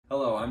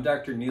I'm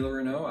Dr. Neail,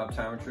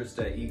 optometrist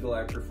at Eagle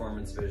Eye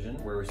Performance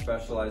Vision, where we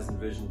specialize in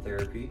vision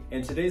therapy.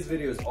 And today's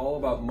video is all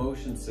about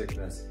motion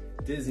sickness,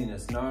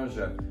 dizziness,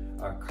 nausea,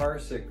 car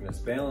sickness,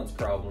 balance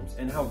problems,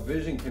 and how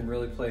vision can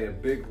really play a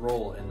big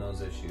role in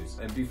those issues.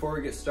 And before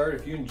we get started,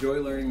 if you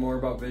enjoy learning more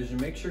about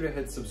vision, make sure to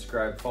hit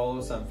subscribe, follow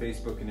us on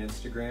Facebook and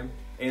Instagram,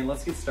 and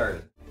let's get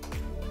started.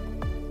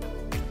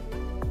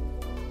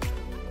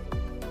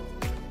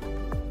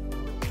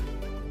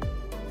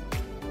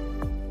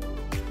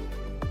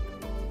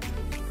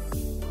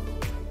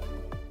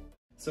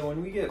 So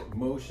when we get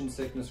motion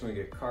sickness, when we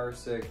get car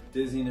sick,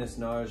 dizziness,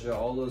 nausea,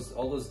 all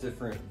those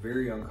different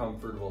very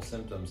uncomfortable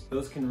symptoms,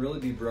 those can really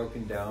be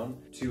broken down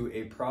to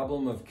a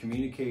problem of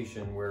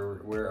communication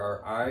where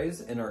our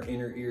eyes and our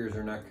inner ears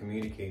are not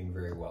communicating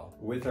very well.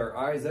 With our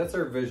eyes, that's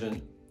our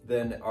vision.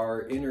 Then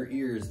our inner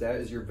ears, that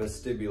is your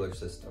vestibular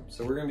system.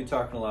 So we're going to be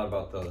talking a lot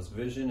about those,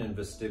 vision and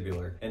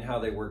vestibular, and how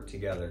they work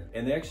together.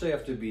 And they actually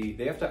have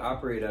to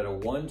operate at a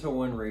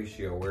 1-to-1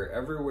 ratio, where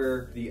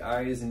everywhere the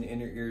eyes and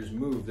inner ears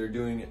move, they're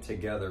doing it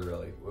together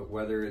really,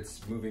 whether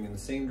it's moving in the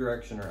same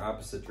direction or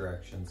opposite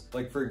directions.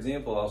 Like for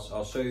example,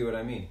 I'll show you what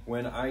I mean.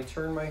 When I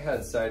turn my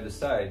head side to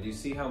side, do you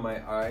see how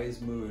my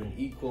eyes move in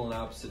equal and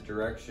opposite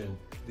direction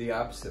the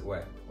opposite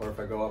way? Or if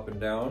I go up and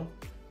down,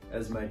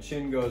 as my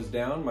chin goes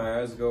down,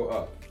 my eyes go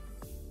up.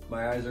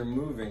 My eyes are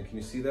moving. Can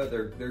you see that?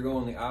 They're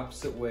going the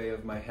opposite way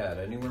of my head.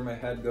 Anywhere my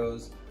head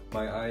goes,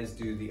 my eyes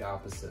do the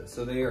opposite.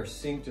 So they are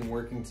synced and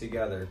working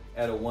together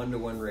at a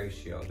 1-to-1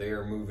 ratio. They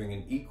are moving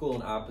in equal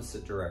and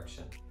opposite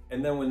direction.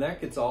 And then when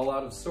that gets all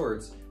out of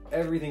sorts,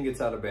 everything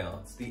gets out of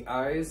balance. The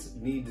eyes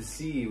need to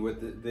see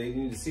they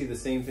need to see the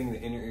same thing the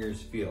inner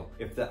ears feel.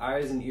 If the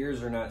eyes and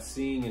ears are not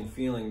seeing and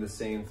feeling the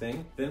same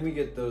thing, then we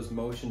get those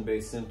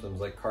motion-based symptoms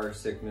like car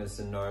sickness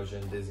and nausea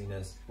and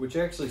dizziness, which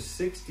actually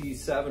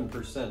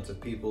 67%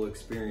 of people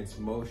experience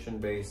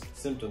motion-based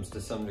symptoms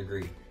to some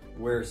degree.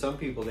 Where some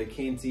people, they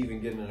can't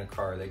even get in a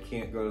car, they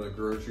can't go to the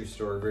grocery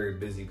store, very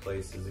busy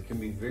places. It can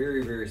be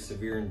very, very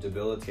severe and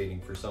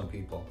debilitating for some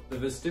people. The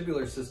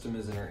vestibular system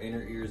is in our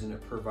inner ears and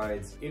it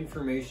provides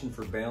information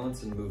for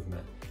balance and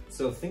movement.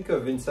 So think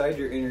of inside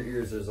your inner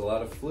ears, there's a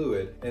lot of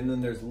fluid, and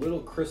then there's little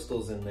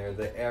crystals in there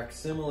that act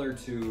similar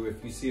to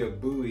if you see a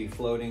buoy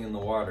floating in the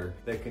water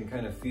that can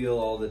kind of feel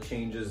all the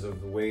changes of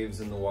the waves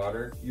in the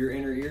water. Your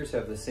inner ears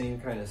have the same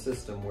kind of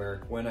system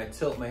where when I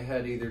tilt my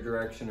head either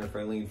direction or if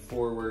I lean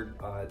forward,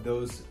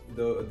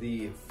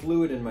 the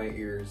fluid in my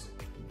ears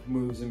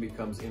moves and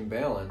becomes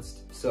imbalanced.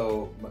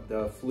 So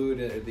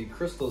the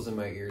crystals in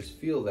my ears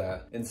feel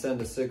that and send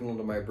a signal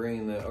to my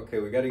brain that, okay,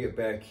 we got to get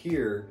back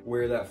here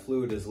where that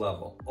fluid is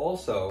level.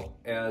 Also,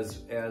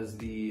 as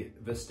the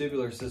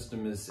vestibular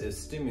system is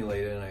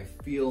stimulated and I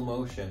feel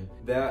motion,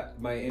 that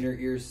my inner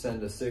ears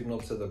send a signal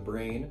to the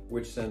brain,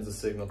 which sends a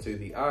signal to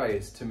the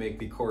eyes to make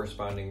the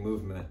corresponding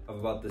movement of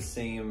about the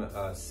same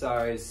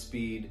size,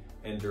 speed,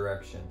 and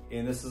direction.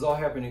 And this is all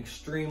happening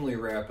extremely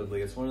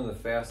rapidly. It's one of the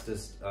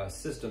fastest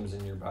systems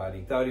in your body.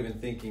 Without even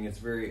thinking, it's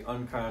very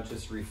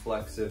unconscious,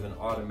 reflexive, and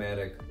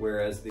automatic,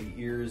 whereas the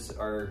ears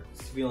are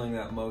feeling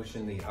that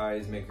motion, the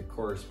eyes make a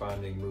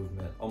corresponding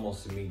movement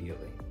almost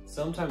immediately.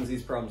 Sometimes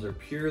these problems are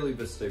purely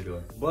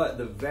vestibular, but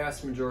the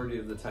vast majority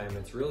of the time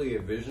it's really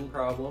a vision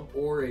problem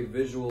or a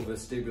visual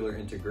vestibular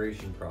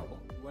integration problem.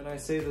 When I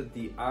say that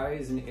the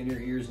eyes and inner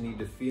ears need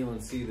to feel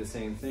and see the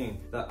same thing,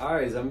 the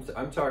eyes,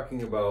 I'm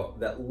talking about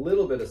that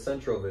little bit of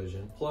central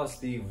vision, plus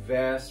the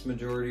vast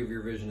majority of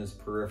your vision is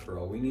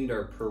peripheral. We need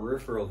our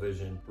peripheral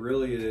vision,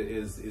 really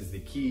is the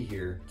key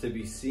here, to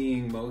be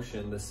seeing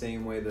motion the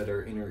same way that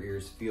our inner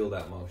ears feel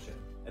that motion.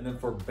 And then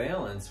for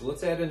balance,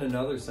 let's add in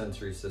another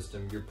sensory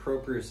system, your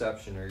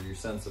proprioception, or your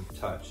sense of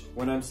touch.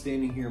 When I'm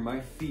standing here,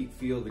 my feet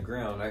feel the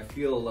ground. I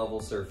feel a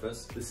level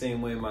surface, the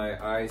same way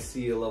my eyes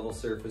see a level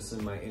surface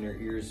and my inner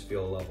ears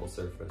feel a level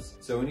surface.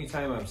 So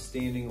anytime I'm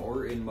standing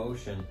or in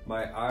motion,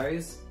 my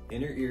eyes,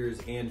 inner ears,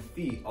 and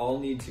feet all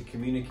need to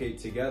communicate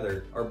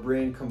together. Our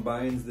brain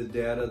combines the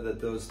data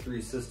that those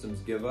three systems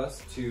give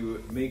us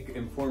to make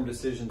informed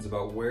decisions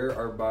about where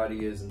our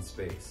body is in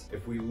space.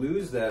 If we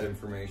lose that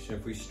information,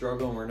 if we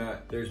struggle and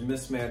there's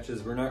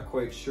mismatches, we're not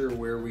quite sure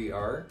where we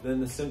are, then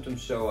the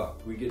symptoms show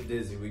up. We get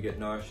dizzy, we get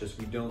nauseous,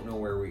 we don't know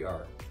where we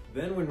are.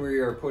 Then when we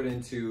are put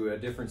into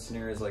different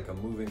scenarios like a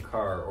moving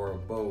car or a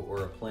boat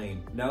or a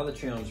plane, now the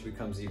challenge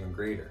becomes even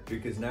greater,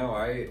 because now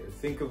I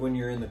think of when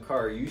you're in the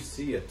car, you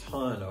see a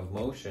ton of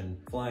motion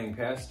flying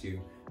past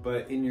you,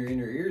 but in your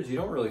inner ears, you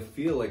don't really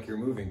feel like you're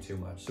moving too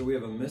much. So we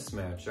have a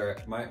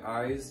mismatch. My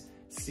eyes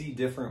see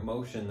different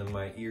motion than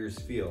my ears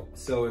feel.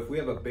 So if we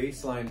have a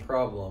baseline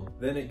problem,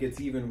 then it gets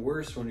even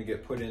worse when we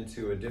get put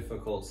into a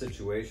difficult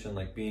situation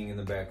like being in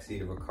the back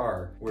seat of a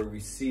car, where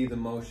we see the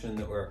motion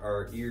that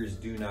our ears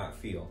do not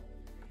feel.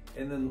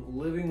 And then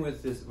living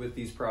with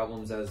these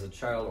problems as a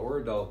child or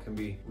adult can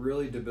be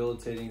really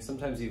debilitating,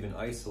 sometimes even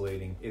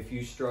isolating. If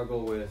you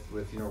struggle with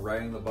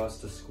riding the bus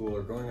to school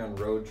or going on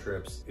road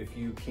trips, if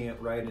you can't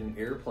ride an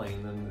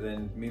airplane,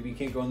 then maybe you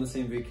can't go on the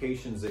same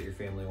vacations that your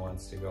family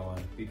wants to go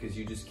on because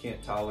you just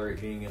can't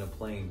tolerate being in a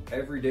plane.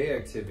 Everyday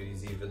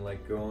activities, even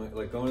like going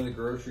to the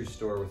grocery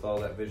store with all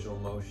that visual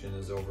motion,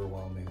 is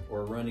overwhelming.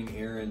 Or running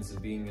errands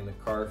and being in the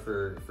car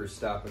for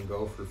stop and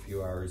go for a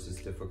few hours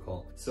is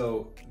difficult.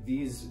 So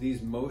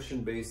these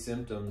motion-based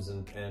symptoms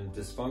and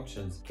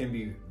dysfunctions can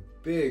be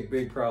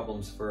big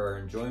problems for our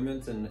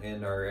enjoyment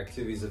and our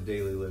activities of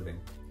daily living.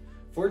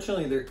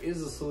 Fortunately, there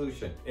is a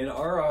solution. In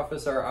our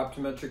office, our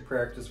optometric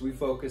practice, we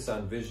focus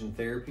on vision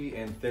therapy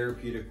and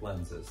therapeutic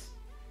lenses.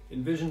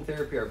 In vision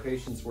therapy, our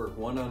patients work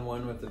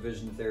one-on-one with the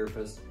vision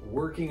therapist,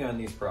 working on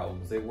these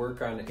problems. They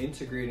work on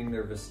integrating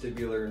their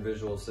vestibular and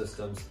visual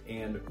systems,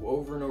 and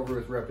over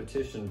with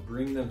repetition,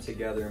 bring them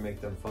together and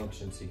make them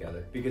function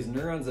together. Because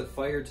neurons that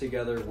fire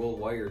together will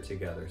wire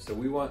together. So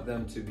we want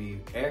them to be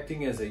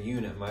acting as a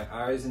unit. My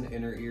eyes and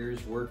inner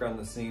ears work on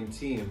the same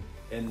team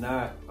and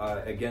not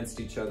against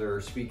each other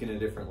or speak in a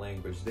different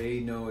language. They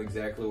know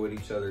exactly what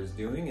each other is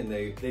doing, and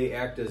they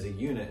act as a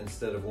unit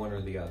instead of one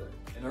or the other.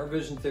 In our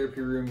vision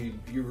therapy room,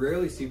 you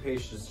rarely see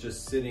patients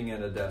just sitting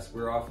at a desk.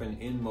 We're often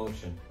in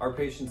motion. Our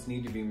patients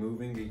need to be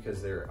moving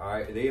because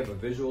they have a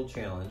visual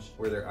challenge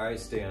where their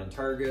eyes stay on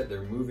target,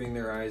 they're moving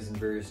their eyes in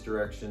various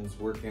directions,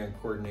 working on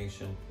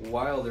coordination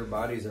while their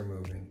bodies are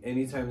moving.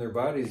 Anytime their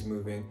body is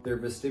moving, their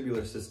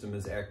vestibular system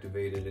is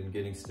activated and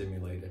getting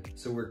stimulated.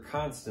 So we're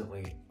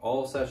constantly,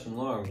 all session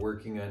long,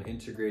 working on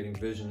integrating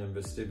vision and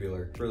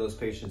vestibular for those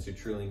patients who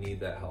truly need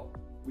that help.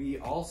 We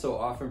also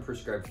often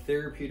prescribe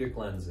therapeutic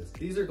lenses.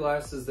 These are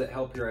glasses that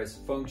help your eyes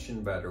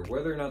function better.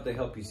 Whether or not they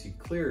help you see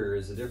clearer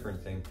is a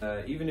different thing.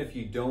 Even if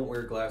you don't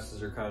wear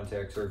glasses or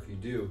contacts, or if you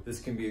do,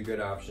 this can be a good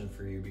option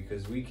for you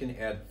because we can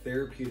add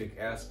therapeutic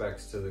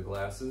aspects to the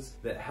glasses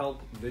that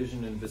help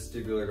vision and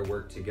vestibular to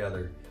work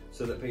together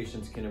so that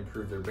patients can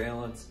improve their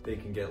balance, they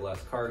can get less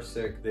car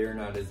sick, they're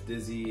not as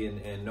dizzy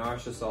and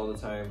nauseous all the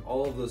time.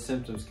 All of those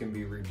symptoms can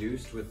be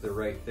reduced with the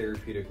right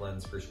therapeutic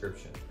lens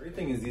prescription. The great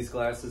thing is these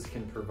glasses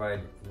can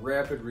provide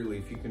rapid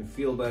relief. You can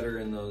feel better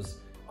in those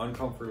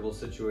uncomfortable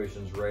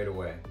situations right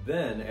away.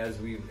 Then, as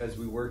we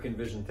work in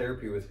vision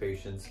therapy with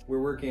patients, we're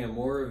working on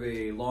more of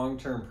a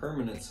long-term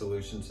permanent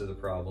solution to the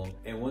problem.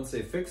 And once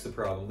they fix the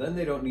problem, then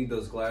they don't need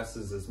those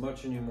glasses as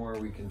much anymore.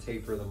 We can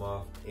taper them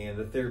off, and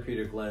the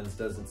therapeutic lens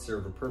doesn't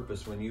serve a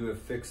purpose when you have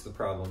fixed the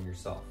problem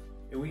yourself.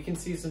 And we can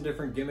see some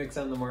different gimmicks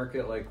on the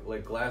market,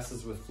 like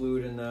glasses with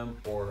fluid in them,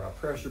 or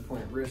pressure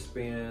point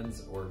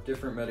wristbands, or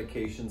different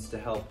medications to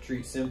help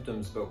treat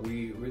symptoms, but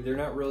they're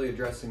not really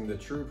addressing the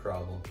true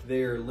problem.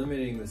 They are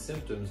limiting the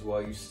symptoms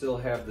while you still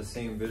have the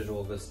same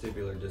visual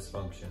vestibular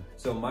dysfunction.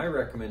 So my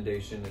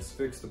recommendation is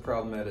fix the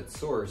problem at its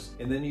source,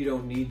 and then you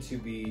don't need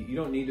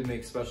to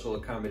make special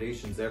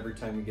accommodations every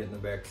time you get in the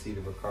back seat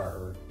of a car,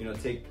 or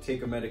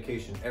take a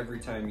medication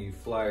every time you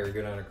fly or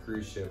get on a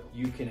cruise ship.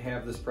 You can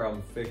have this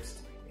problem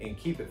fixed and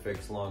keep it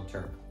fixed long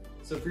term.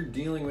 So if you're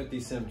dealing with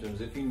these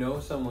symptoms, if you know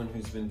someone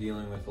who's been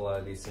dealing with a lot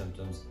of these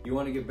symptoms, you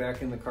want to get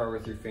back in the car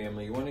with your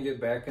family, you want to get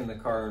back in the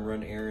car and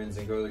run errands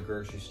and go to the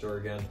grocery store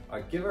again,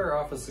 give our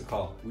office a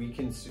call. We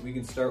can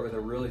start with a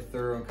really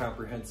thorough and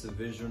comprehensive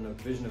vision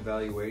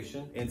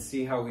evaluation and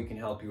see how we can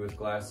help you with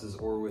glasses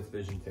or with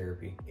vision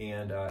therapy.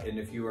 And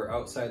if you are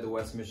outside the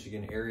West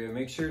Michigan area,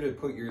 make sure to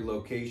put your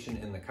location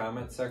in the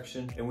comment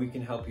section and we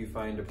can help you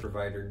find a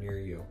provider near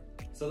you.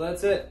 So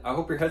that's it. I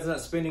hope your head's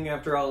not spinning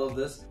after all of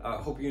this. I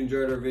hope you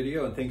enjoyed our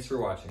video, and thanks for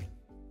watching.